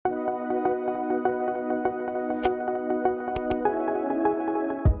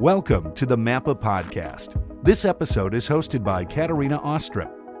Welcome to the MAPA podcast. This episode is hosted by Katarina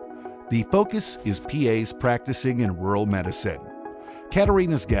Ostrup. The focus is PAs practicing in rural medicine.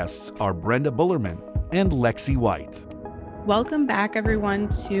 Katarina's guests are Brenda Bullerman and Lexi White. Welcome back, everyone,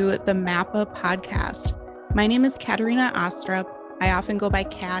 to the MAPA podcast. My name is Katarina Ostrup. I often go by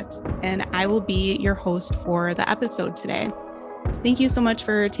Kat, and I will be your host for the episode today. Thank you so much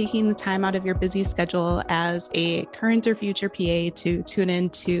for taking the time out of your busy schedule as a current or future PA to tune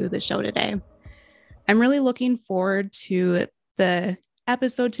into the show today. I'm really looking forward to the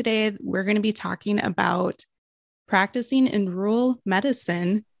episode today. We're going to be talking about practicing in rural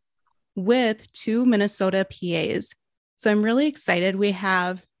medicine with two Minnesota PAs. So I'm really excited. We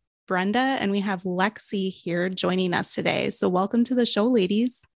have Brenda and we have Lexi here joining us today. So welcome to the show,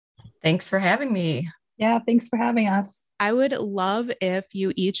 ladies. Thanks for having me. Yeah, thanks for having us. I would love if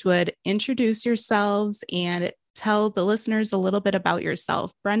you each would introduce yourselves and tell the listeners a little bit about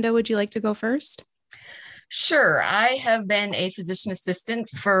yourself. Brenda, would you like to go first? Sure. I have been a physician assistant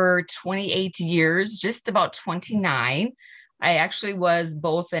for 28 years, just about 29. I actually was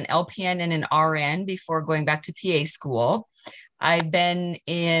both an LPN and an RN before going back to PA school. I've been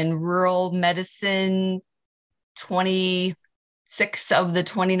in rural medicine 26 of the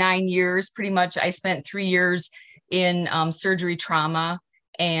 29 years. Pretty much I spent 3 years in surgery trauma,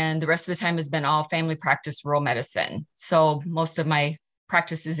 and the rest of the time has been all family practice rural medicine. So most of my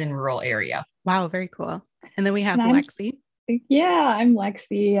practice is in rural area. Wow, very cool. And then we have Lexi. Yeah, I'm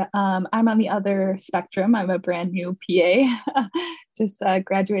Lexi. I'm on the other spectrum. I'm a brand new PA. Just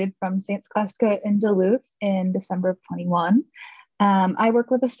graduated from St. Scholastica in Duluth in December of 21. I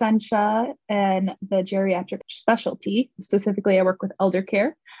work with Essentia and the geriatric specialty. Specifically, I work with elder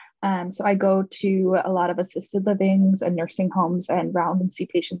care. So I go to a lot of assisted livings and nursing homes and round and see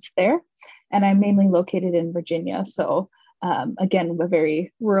patients there. And I'm mainly located in Virginia. So again, a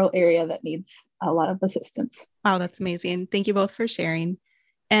very rural area that needs a lot of assistance. Wow, that's amazing. Thank you both for sharing.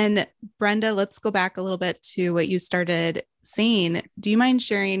 And Brenda, let's go back a little bit to what you started saying. Do you mind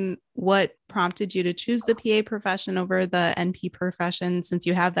sharing what prompted you to choose the PA profession over the NP profession since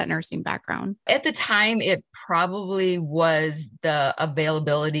you have that nursing background? At the time, it probably was the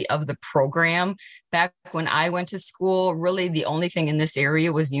availability of the program. Back when I went to school, really the only thing in this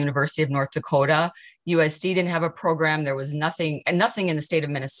area was the University of North Dakota. USD didn't have a program. There was nothing in the state of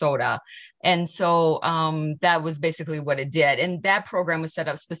Minnesota. And so that was basically what it did. And that program was set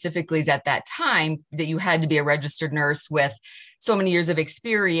up specifically at that time that you had to be a registered nurse with so many years of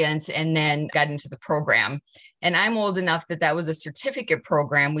experience and then got into the program. And I'm old enough that was a certificate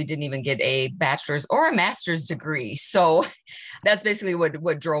program. We didn't even get a bachelor's or a master's degree. So that's basically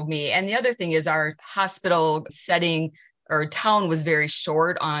what drove me. And the other thing is our hospital setting or town was very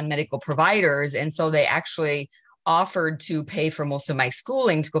short on medical providers. And so they actually offered to pay for most of my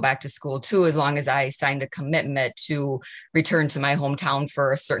schooling to go back to school too, as long as I signed a commitment to return to my hometown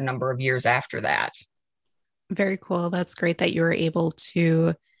for a certain number of years after that. Very cool. That's great that you were able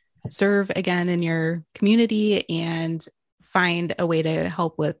to serve again in your community and find a way to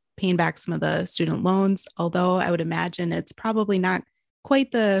help with paying back some of the student loans. Although I would imagine it's probably not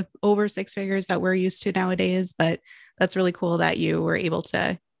quite the over six figures that we're used to nowadays, but that's really cool that you were able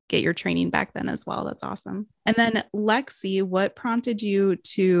to get your training back then as well. That's awesome. And then Lexi, what prompted you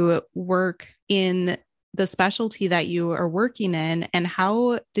to work in the specialty that you are working in, and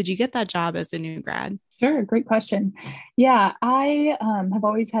how did you get that job as a new grad? Sure. Great question. Yeah, I have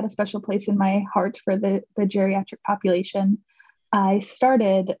always had a special place in my heart for the geriatric population. I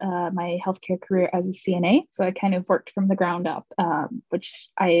started my healthcare career as a CNA, so I kind of worked from the ground up, which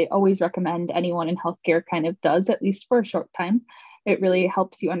I always recommend anyone in healthcare kind of does, at least for a short time. It really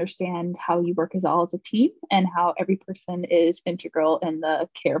helps you understand how you work as a team and how every person is integral in the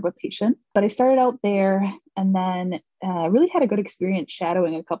care of a patient. But I started out there and then really had a good experience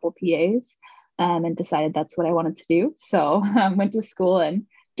shadowing a couple PAs and decided that's what I wanted to do. So went to school and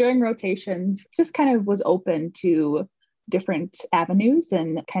during rotations, just kind of was open to different avenues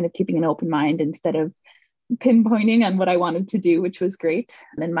and kind of keeping an open mind instead of pinpointing on what I wanted to do, which was great.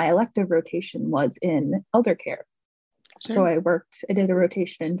 And then my elective rotation was in elder care. Sure. So I did a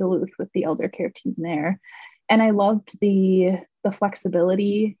rotation in Duluth with the elder care team there. And I loved the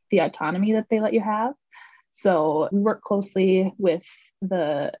flexibility, the autonomy that they let you have. So we work closely with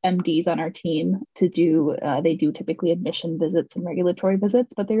the MDs on our team to they do typically admission visits and regulatory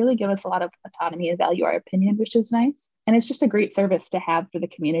visits, but they really give us a lot of autonomy and value our opinion, which is nice. And it's just a great service to have for the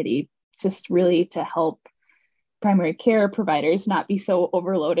community, just really to help primary care providers not be so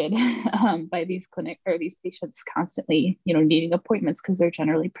overloaded by these clinic or these patients constantly, needing appointments because they're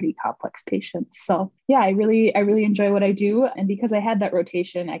generally pretty complex patients. So yeah, I really enjoy what I do. And because I had that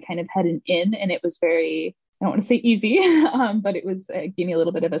rotation, I kind of had an in, and it was very, I don't want to say easy, but it was gave me a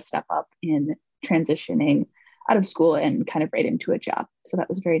little bit of a step up in transitioning out of school and kind of right into a job. So that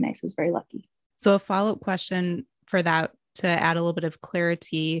was very nice. I was very lucky. So a follow-up question for that, to add a little bit of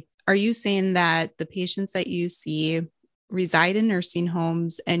clarity. Are you saying that the patients that you see reside in nursing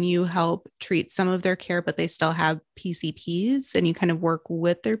homes and you help treat some of their care, but they still have PCPs and you kind of work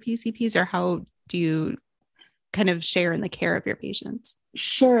with their PCPs, or how do you kind of share in the care of your patients?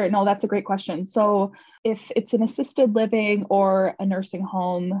 Sure. No, that's a great question. So if it's an assisted living or a nursing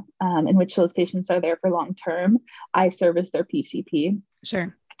home in which those patients are there for long term, I serve as their PCP.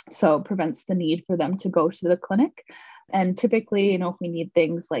 Sure. So prevents the need for them to go to the clinic. And typically, if we need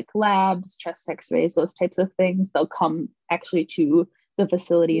things like labs, chest x-rays, those types of things, they'll come actually to the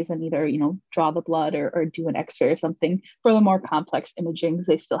facilities and either, draw the blood or do an x-ray or something. For the more complex imagings,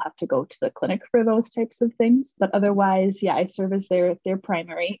 they still have to go to the clinic for those types of things. But otherwise, yeah, I serve as their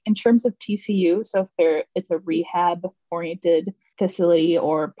primary. In terms of TCU, so if it's a rehab-oriented facility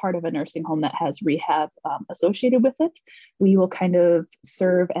or part of a nursing home that has rehab associated with it, we will kind of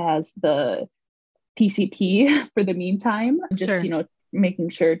serve as the PCP for the meantime, just, Sure. Making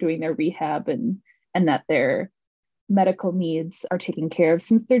sure doing their rehab and that their medical needs are taken care of,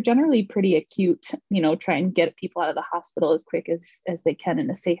 since they're generally pretty acute, try and get people out of the hospital as quick as they can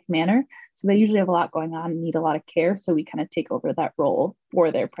in a safe manner. So they usually have a lot going on and need a lot of care. So we kind of take over that role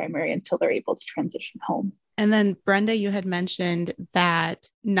for their primary until they're able to transition home. And then Brenda, you had mentioned that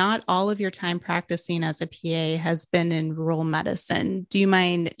not all of your time practicing as a PA has been in rural medicine. Do you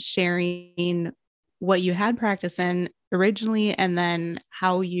mind sharing what you had practice in originally and then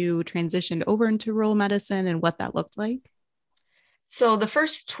how you transitioned over into rural medicine and what that looked like? So the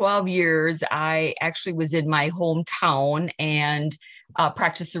first 12 years, I actually was in my hometown and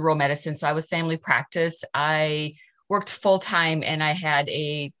practiced the rural medicine. So I was family practice. I worked full time and I had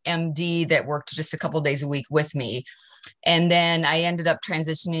a MD that worked just a couple of days a week with me. And then I ended up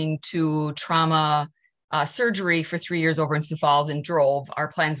transitioning to trauma surgery for 3 years over in Sioux Falls and drove. Our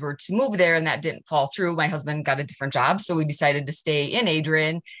plans were to move there and that didn't fall through. My husband got a different job. So we decided to stay in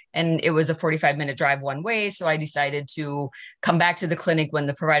Adrian, and it was a 45-minute drive one way. So I decided to come back to the clinic when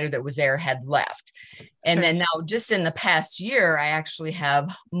the provider that was there had left. And Sure. then now just in the past year, I actually have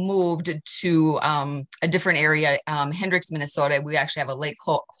moved to a different area, Hendricks, Minnesota. We actually have a lake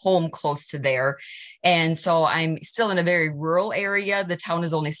home close to there. And so I'm still in a very rural area. The town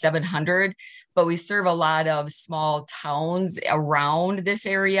is only 700, but we serve a lot of small towns around this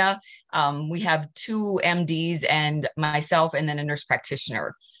area. We have 2 MDs and myself, and then a nurse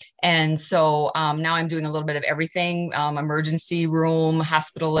practitioner. And so now I'm doing a little bit of everything, emergency room,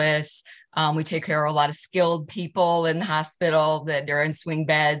 hospitalists. We take care of a lot of skilled people in the hospital that are in swing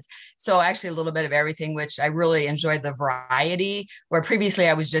beds. So actually a little bit of everything, which I really enjoy the variety, where previously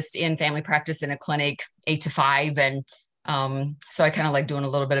I was just in family practice in a clinic 8 to 5. And so I kind of like doing a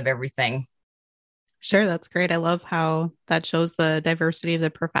little bit of everything. Sure. That's great. I love how that shows the diversity of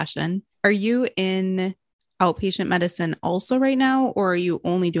the profession. Are you in outpatient medicine also right now, or are you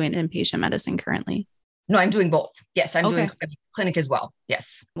only doing inpatient medicine currently? No, I'm doing both. Yes, I'm Okay. doing clinic as well.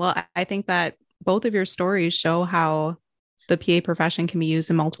 Yes. Well, I think that both of your stories show how the PA profession can be used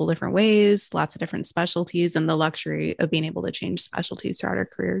in multiple different ways, lots of different specialties, and the luxury of being able to change specialties throughout our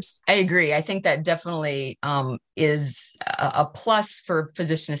careers. I agree. I think that definitely is a plus for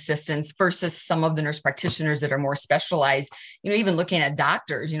physician assistants versus some of the nurse practitioners that are more specialized. Even looking at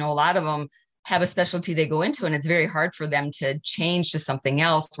doctors, a lot of them have a specialty they go into, and it's very hard for them to change to something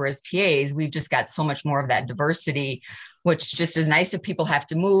else. Whereas PAs, we've just got so much more of that diversity, which just is nice. If people have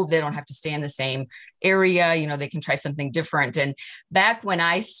to move, they don't have to stay in the same area. They can try something different. And back when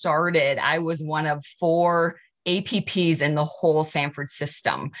I started, I was one of 4 APPs in the whole Sanford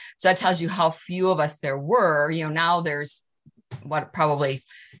system. So that tells you how few of us there were. Now there's probably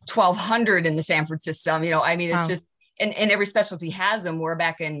 1,200 in the Sanford system. It's Wow. just, and every specialty has them. Where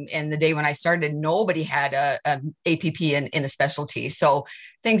back in the day when I started, nobody had an APP in a specialty. So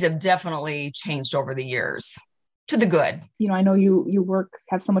things have definitely changed over the years to the good. I know you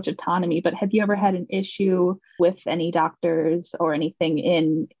have so much autonomy, but have you ever had an issue with any doctors or anything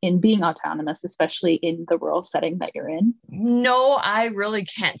in being autonomous, especially in the rural setting that you're in? No, I really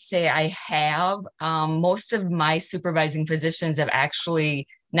can't say I have. Most of my supervising physicians have actually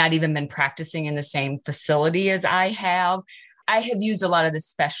not even been practicing in the same facility as I have. I have used a lot of the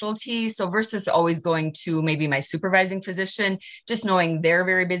specialties. So versus always going to maybe my supervising physician, just knowing they're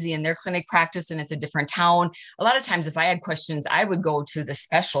very busy in their clinic practice and it's a different town. A lot of times if I had questions, I would go to the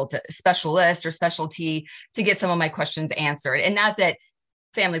specialist or specialty to get some of my questions answered. And not that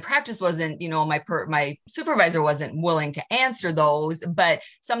family practice wasn't, my supervisor wasn't willing to answer those, but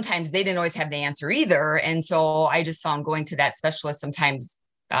sometimes they didn't always have the answer either. And so I just found going to that specialist sometimes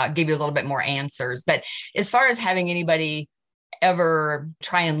gave you a little bit more answers. But as far as having anybody ever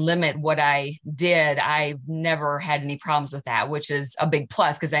try and limit what I did, I've never had any problems with that, which is a big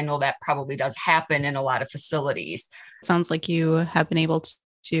plus because I know that probably does happen in a lot of facilities. It sounds like you have been able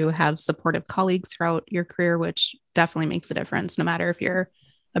to have supportive colleagues throughout your career, which definitely makes a difference, no matter if you're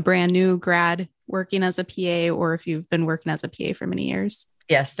a brand new grad working as a PA or if you've been working as a PA for many years.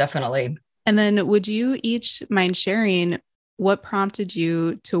 Yes, definitely. And then would you each mind sharing what prompted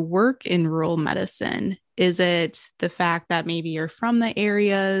you to work in rural medicine? Is it the fact that maybe you're from the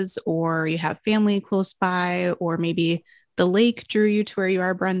areas or you have family close by, or maybe the lake drew you to where you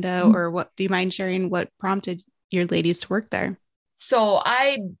are, Brenda? Or what, do you mind sharing what prompted your ladies to work there? So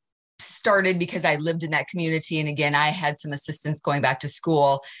I started because I lived in that community. And again, I had some assistance going back to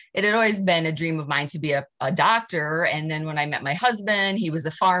school. It had always been a dream of mine to be a doctor. And then when I met my husband, he was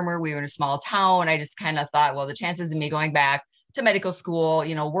a farmer. We were in a small town. I just kind of thought, well, the chances of me going back to medical school,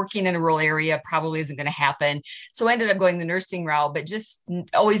 working in a rural area probably isn't going to happen. So I ended up going the nursing route, but just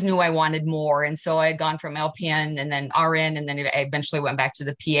always knew I wanted more. And so I had gone from LPN and then RN, and then I eventually went back to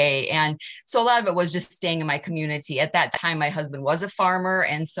the PA. And so a lot of it was just staying in my community. At that time, my husband was a farmer.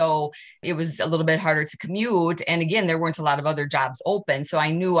 And so it was a little bit harder to commute. And again, there weren't a lot of other jobs open. So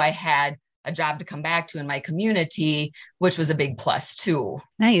I knew I had a job to come back to in my community, which was a big plus too.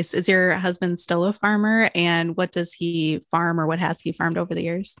 Nice. Is your husband still a farmer? And what does he farm, or what has he farmed over the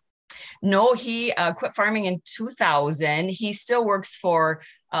years? No, he quit farming in 2000. He still works for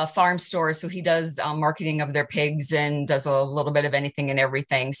a farm store. So he does marketing of their pigs and does a little bit of anything and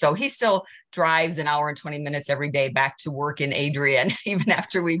everything. So he still drives an hour and 20 minutes every day back to work in Adrian, even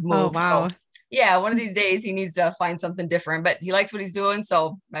after we've moved. Oh, wow. So, yeah, one of these days he needs to find something different, but he likes what he's doing.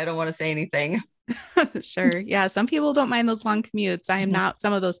 So I don't want to say anything. Sure. Yeah. Some people don't mind those long commutes. I am not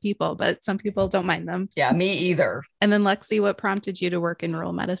some of those people, but some people don't mind them. Yeah, me either. And then Lexi, what prompted you to work in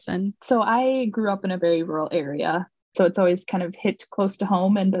rural medicine? So I grew up in a very rural area. So it's always kind of hit close to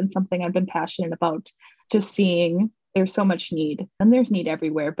home and been something I've been passionate about, just seeing there's so much need, and there's need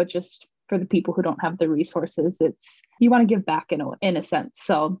everywhere, but just for the people who don't have the resources, you want to give back in a sense.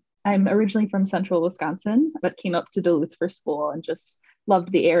 So I'm originally from central Wisconsin, but came up to Duluth for school and just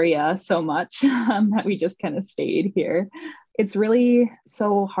loved the area so much that we just kind of stayed here. It's really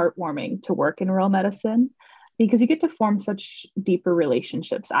so heartwarming to work in rural medicine because you get to form such deeper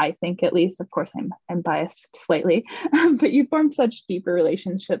relationships. I think, at least, of course, I'm biased slightly, but you form such deeper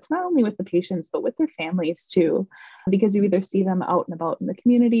relationships, not only with the patients, but with their families too, because you either see them out and about in the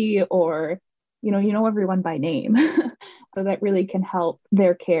community or you know everyone by name. So that really can help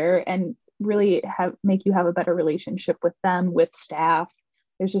their care and really make you have a better relationship with them, with staff.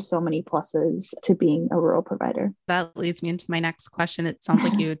 There's just so many pluses to being a rural provider. That leads me into my next question. It sounds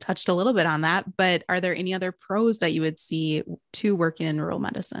like you touched a little bit on that, but are there any other pros that you would see to working in rural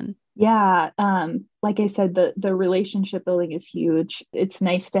medicine? Yeah. Like I said, the relationship building is huge. It's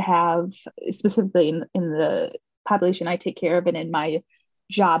nice to have, specifically in the population I take care of and in my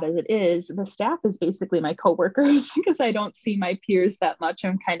job as it is, the staff is basically my coworkers because I don't see my peers that much.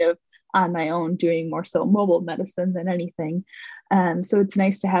 I'm kind of on my own doing more so mobile medicine than anything. So it's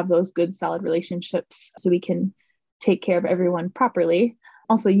nice to have those good, solid relationships so we can take care of everyone properly.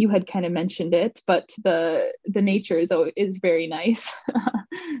 Also, you had kind of mentioned it, but the nature is very nice.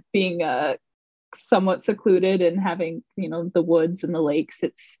 Being somewhat secluded and having, the woods and the lakes,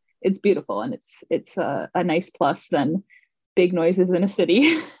 it's beautiful, and it's a nice plus than big noises in a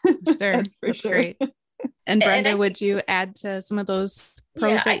city. Sure. That's for sure. Great. And Brenda, would you add to some of those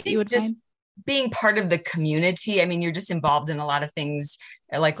pros that you would find? Being part of the community. I mean, you're just involved in a lot of things.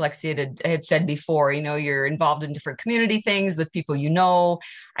 Like Lexi had said before, you're involved in different community things with people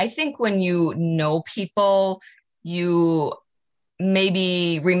I think when you know people, you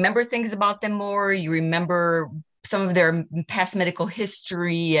maybe remember things about them more. You remember some of their past medical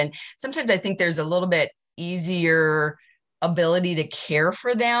history. And sometimes I think there's a little bit easier ability to care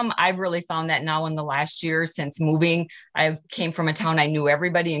for them. I've really found that now in the last year since moving. I came from a town I knew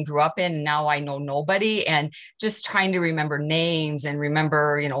everybody and grew up in, and now I know nobody. And just trying to remember names and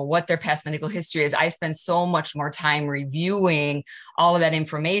remember, what their past medical history is. I spend so much more time reviewing all of that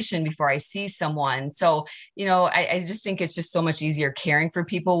information before I see someone. So, I just think it's just so much easier caring for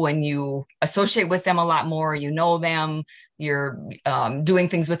people when you associate with them a lot more, you know them, you're doing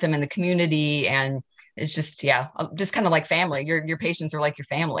things with them in the community. And it's just, yeah, just kind of like family. Your patients are like your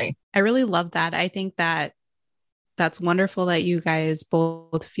family. I really love that. I think that that's wonderful that you guys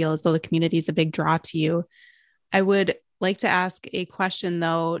both feel as though the community is a big draw to you. I would like to ask a question,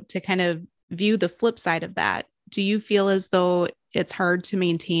 though, to kind of view the flip side of that. Do you feel as though it's hard to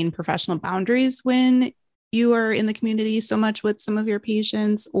maintain professional boundaries when you are in the community so much with some of your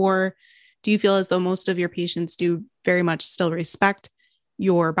patients? Or do you feel as though most of your patients do very much still respect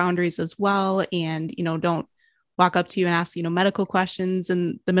your boundaries as well, and, don't walk up to you and ask, medical questions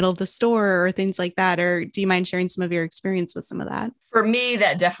in the middle of the store or things like that? Or do you mind sharing some of your experience with some of that? For me,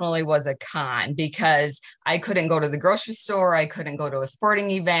 that definitely was a con, because I couldn't go to the grocery store. I couldn't go to a sporting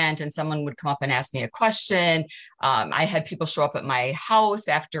event and someone would come up and ask me a question. I had people show up at my house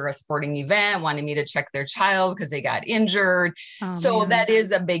after a sporting event wanting me to check their child because they got injured. So that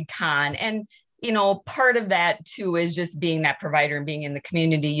is a big con. And part of that too is just being that provider and being in the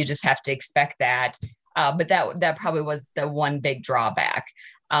community. You just have to expect that. But that probably was the one big drawback.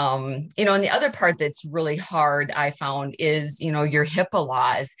 And the other part that's really hard, I found, is, your HIPAA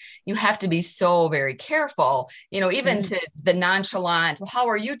laws. You have to be so very careful, even to the nonchalant, well, how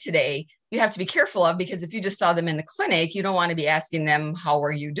are you today? You have to be careful of, because if you just saw them in the clinic, you don't want to be asking them, how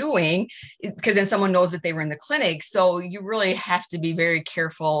are you doing? Because then someone knows that they were in the clinic. So you really have to be very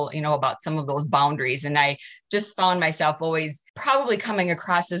careful, about some of those boundaries. And I just found myself always probably coming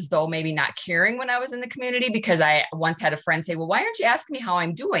across as though maybe not caring when I was in the community, because I once had a friend say, well, why aren't you asking me how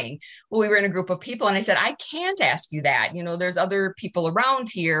I'm doing? Well, we were in a group of people and I said, I can't ask you that. There's other people around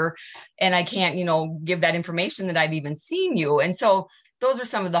here and I can't, give that information that I've even seen you. And so those were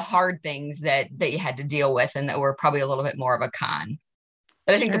some of the hard things that you had to deal with, and that were probably a little bit more of a con.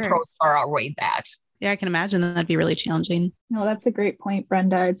 But I think the pros far outweighed that. Yeah, I can imagine that'd be really challenging. No, that's a great point,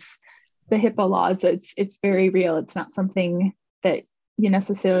 Brenda. It's the HIPAA laws. It's very real. It's not something that you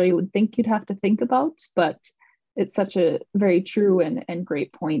necessarily would think you'd have to think about, but it's such a very true and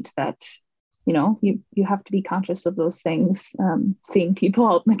great point that, you have to be conscious of those things, seeing people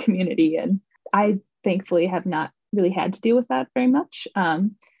out in the community. And I thankfully have not really had to deal with that very much,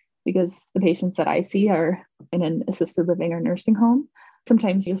 because the patients that I see are in an assisted living or nursing home.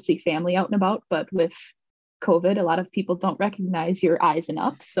 Sometimes you'll see family out and about, but with COVID, a lot of people don't recognize your eyes and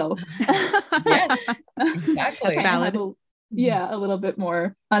up. So yes, exactly. That's valid. A little bit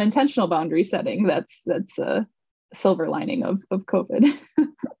more unintentional boundary setting. That's a silver lining of COVID.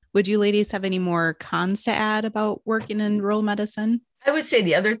 Would you ladies have any more cons to add about working in rural medicine? I would say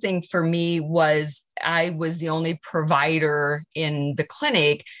the other thing for me was I was the only provider in the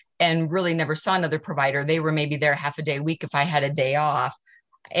clinic and really never saw another provider. They were maybe there half a day a week if I had a day off.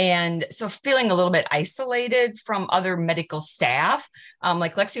 And so feeling a little bit isolated from other medical staff,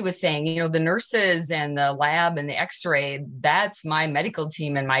 like Lexi was saying, the nurses and the lab and the x-ray, that's my medical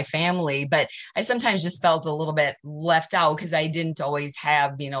team and my family. But I sometimes just felt a little bit left out because I didn't always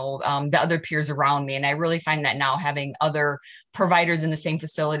have, the other peers around me. And I really find that now, having other providers in the same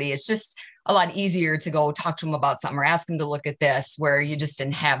facility, it's just a lot easier to go talk to them about something or ask them to look at this, where you just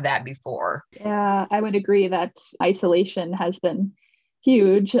didn't have that before. Yeah, I would agree that isolation has been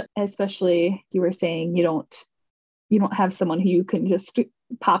huge, especially you were saying you don't have someone who you can just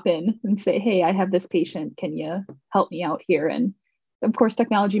pop in and say, hey, I have this patient, can you help me out here? And of course,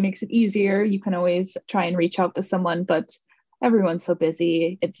 technology makes it easier. You can always try and reach out to someone, but everyone's so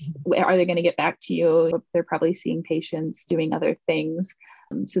busy. Are they going to get back to you? They're probably seeing patients, doing other things.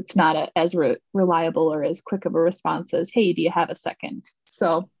 So it's not as reliable or as quick of a response as, hey, do you have a second?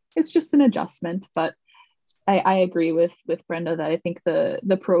 So it's just an adjustment, but I agree with Brenda that I think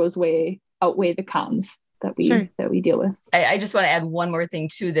the pros outweigh the cons that we deal with. I just want to add one more thing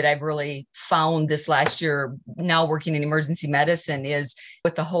too, that I've really found this last year now working in emergency medicine, is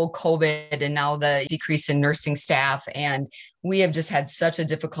with the whole COVID and now the decrease in nursing staff. And we have just had such a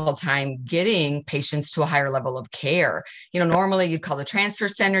difficult time getting patients to a higher level of care. Normally you'd call the transfer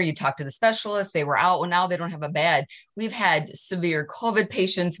center, you talk to the specialist, they were out. Well, now they don't have a bed. We've had severe COVID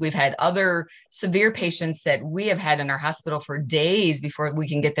patients. We've had other severe patients that we have had in our hospital for days before we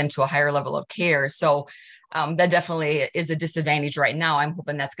can get them to a higher level of care. So that definitely is a disadvantage right now. I'm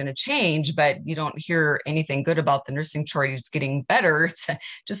hoping that's going to change, but you don't hear anything good about the nursing shortage getting better. It's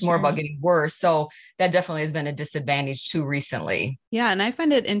just more about getting worse. So that definitely has been a disadvantage too recently. Yeah. And I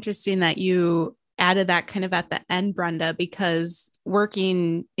find it interesting that you added that kind of at the end, Brenda, because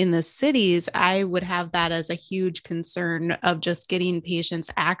working in the cities, I would have that as a huge concern of just getting patients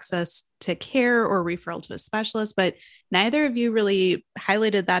access to care or referral to a specialist. But neither of you really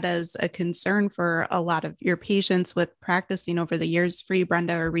highlighted that as a concern for a lot of your patients with practicing over the years, for you,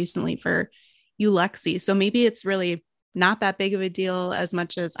 Brenda, or recently for you, Lexi. So maybe it's really not that big of a deal as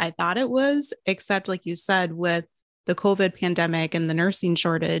much as I thought it was, except like you said, with the COVID pandemic and the nursing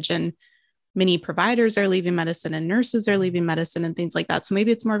shortage, and many providers are leaving medicine and nurses are leaving medicine and things like that. So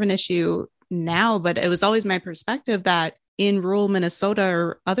maybe it's more of an issue now, but it was always my perspective that in rural Minnesota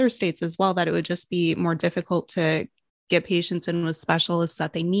or other states as well, that it would just be more difficult to get patients in with specialists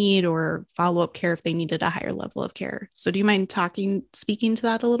that they need or follow-up care if they needed a higher level of care. So do you mind speaking to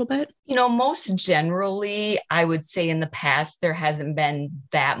that a little bit? Most generally, I would say in the past, there hasn't been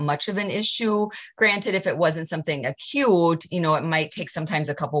that much of an issue. Granted, if it wasn't something acute, it might take sometimes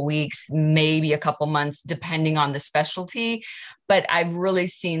a couple weeks, maybe a couple months, depending on the specialty. But I've really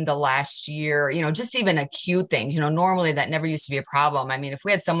seen the last year, just even acute things, normally that never used to be a problem. I mean, if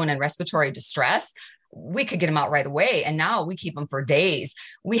we had someone in respiratory distress, we could get them out right away. And now we keep them for days.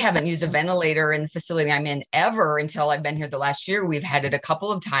 We haven't used a ventilator in the facility I'm in ever until I've been here the last year. We've had it a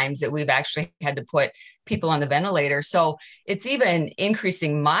couple of times that we've actually had to put people on the ventilator. So it's even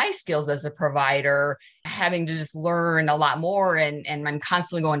increasing my skills as a provider, having to just learn a lot more. And I'm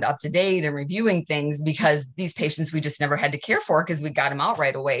constantly going to up to date and reviewing things because these patients we just never had to care for because we got them out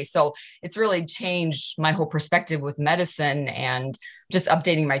right away. So it's really changed my whole perspective with medicine and just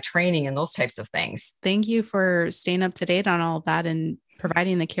updating my training and those types of things. Thank you for staying up to date on all of that and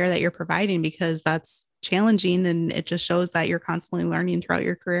providing the care that you're providing, because that's challenging and it just shows that you're constantly learning throughout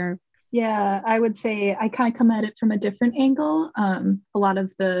your career. Yeah, I would say I kind of come at it from a different angle. A lot of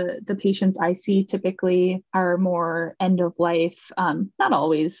the patients I see typically are more end of life, not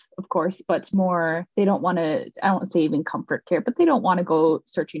always, of course, but more, they don't want to, I won't say even comfort care, but they don't want to go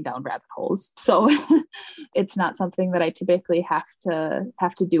searching down rabbit holes. So it's not something that I typically have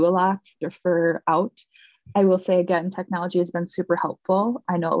to do a lot, refer out. I will say again, technology has been super helpful.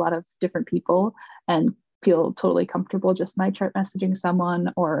 I know a lot of different people and feel totally comfortable just my chart messaging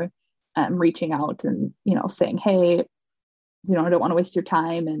someone or reaching out and, saying, hey, I don't want to waste your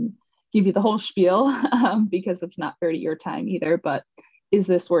time and give you the whole spiel because it's not fair to your time either. But is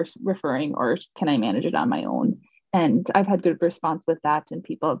this worth referring or can I manage it on my own? And I've had good response with that and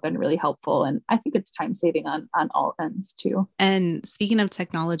people have been really helpful. And I think it's time saving on all ends too. And speaking of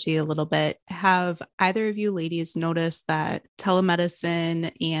technology a little bit, have either of you ladies noticed that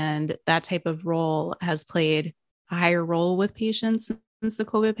telemedicine and that type of role has played a higher role with patients since the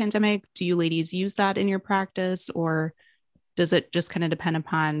COVID pandemic? Do you ladies use that in your practice, or does it just kind of depend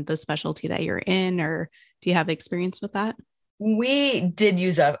upon the specialty that you're in, or do you have experience with that? We did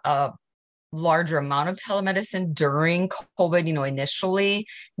use a larger amount of telemedicine during COVID, initially.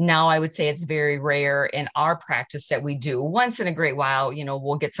 Now I would say it's very rare in our practice that we do. Once in a great while,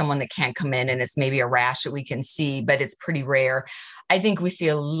 we'll get someone that can't come in and it's maybe a rash that we can see, but it's pretty rare. I think we see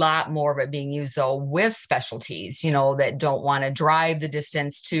a lot more of it being used though with specialties, that don't want to drive the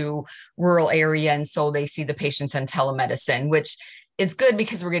distance to rural area. And so they see the patients in telemedicine, which is good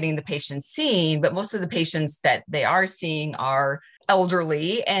because we're getting the patients seen, but most of the patients that they are seeing are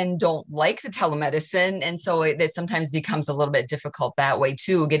elderly and don't like the telemedicine. And so it sometimes becomes a little bit difficult that way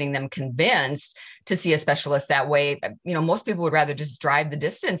too, getting them convinced to see a specialist that way. Most people would rather just drive the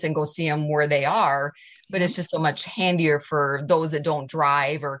distance and go see them where they are, but it's just so much handier for those that don't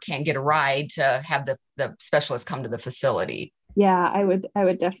drive or can't get a ride to have the specialist come to the facility. Yeah, I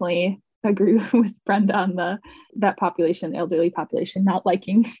would definitely agree with Brenda on that population, the elderly population, not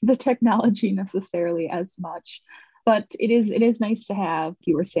liking the technology necessarily as much. But it is nice to have,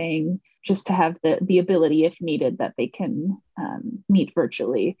 you were saying, just to have the ability, if needed, that they can meet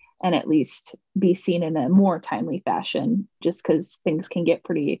virtually and at least be seen in a more timely fashion, just because things can get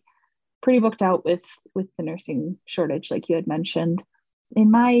pretty booked out with the nursing shortage, like you had mentioned. In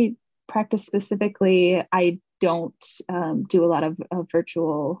my practice specifically, I don't do a lot of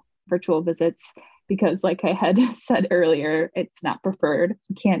virtual visits because, like I had said earlier, it's not preferred.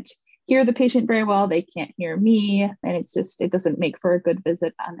 You can't hear the patient very well. They can't hear me. And it doesn't make for a good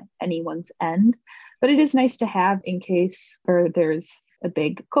visit on anyone's end. But it is nice to have in case there's a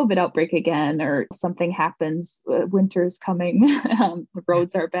big COVID outbreak again, or something happens, winter's coming, the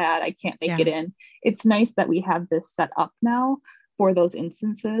roads are bad, I can't make it in. It's nice that we have this set up now for those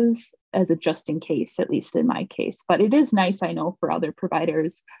instances as a just in case, at least in my case. But it is nice, I know, for other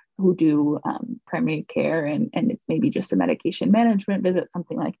providers who do primary care and it's maybe just a medication management visit,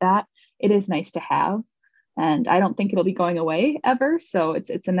 something like that. It is nice to have. And I don't think it'll be going away ever. So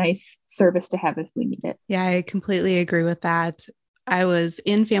it's a nice service to have if we need it. Yeah, I completely agree with that. I was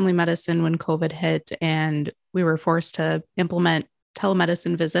in family medicine when COVID hit and we were forced to implement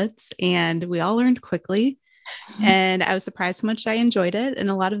telemedicine visits, and we all learned quickly. And I was surprised how much I enjoyed it. And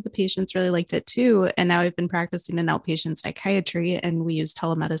a lot of the patients really liked it too. And now I've been practicing in outpatient psychiatry and we use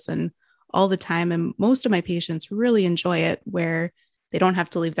telemedicine all the time. And most of my patients really enjoy it, where they don't have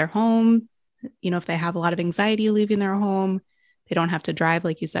to leave their home. If they have a lot of anxiety leaving their home, they don't have to drive,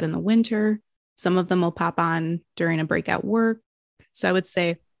 like you said, in the winter. Some of them will pop on during a break at work. So I would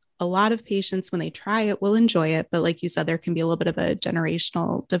say a lot of patients, when they try it, will enjoy it. But like you said, there can be a little bit of a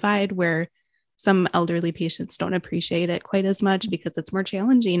generational divide where some elderly patients don't appreciate it quite as much because it's more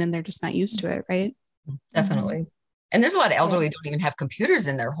challenging and they're just not used to it, right? Definitely. Mm-hmm. And there's a lot of elderly don't even have computers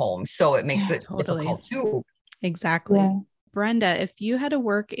in their homes, so it makes it difficult too. Exactly. Yeah. Brenda, if you had to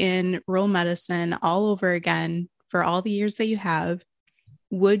work in rural medicine all over again for all the years that you have,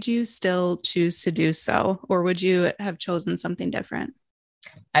 would you still choose to do so, or would you have chosen something different?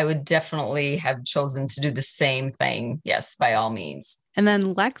 I would definitely have chosen to do the same thing. Yes, by all means. And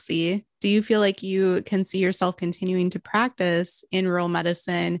then Lexi, do you feel like you can see yourself continuing to practice in rural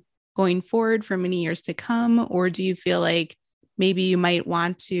medicine going forward for many years to come? Or do you feel like maybe you might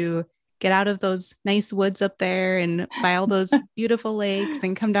want to get out of those nice woods up there and by all those beautiful lakes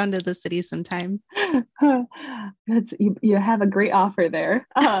and come down to the city sometime? You have a great offer there.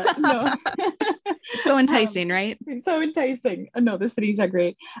 No. It's so enticing, right? It's so enticing. No, the cities are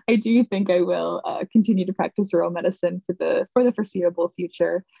great. I do think I will continue to practice rural medicine for the foreseeable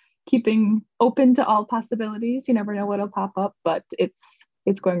future, keeping open to all possibilities. You never know what'll pop up, but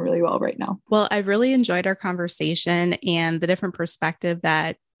it's going really well right now. Well, I've really enjoyed our conversation and the different perspective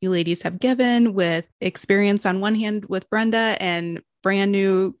that you ladies have given, with experience on one hand with Brenda and brand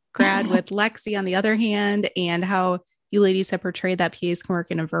new grad with Lexi on the other hand, and how you ladies have portrayed that PAs can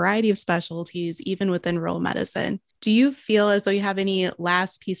work in a variety of specialties, even within rural medicine. Do you feel as though you have any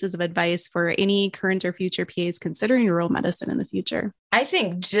last pieces of advice for any current or future PAs considering rural medicine in the future? I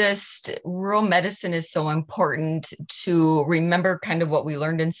think just rural medicine is so important to remember kind of what we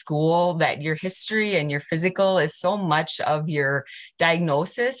learned in school, that your history and your physical is so much of your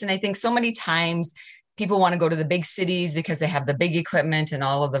diagnosis. And I think so many times people want to go to the big cities because they have the big equipment and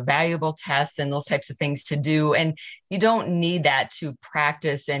all of the valuable tests and those types of things to do. And you don't need that to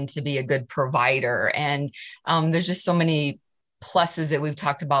practice and to be a good provider. And there's just so many pluses that we've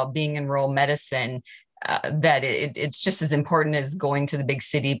talked about being in rural medicine that it's just as important as going to the big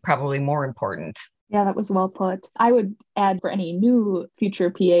city, probably more important. Yeah, that was well put. I would add for any new future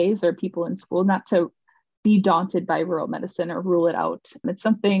PAs or people in school not to be daunted by rural medicine or rule it out. It's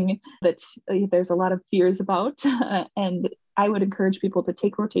something that there's a lot of fears about. And I would encourage people to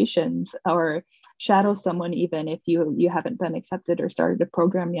take rotations or shadow someone, even if you haven't been accepted or started a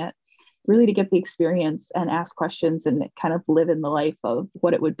program yet, really to get the experience and ask questions and kind of live in the life of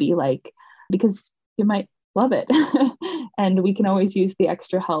what it would be like, because you might love it. And we can always use the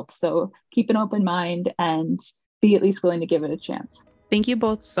extra help. So keep an open mind and be at least willing to give it a chance. Thank you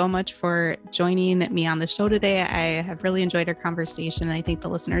both so much for joining me on the show today. I have really enjoyed our conversation, and I think the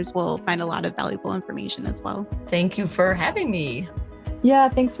listeners will find a lot of valuable information as well. Thank you for having me. Yeah,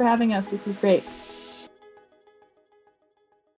 thanks for having us. This is great.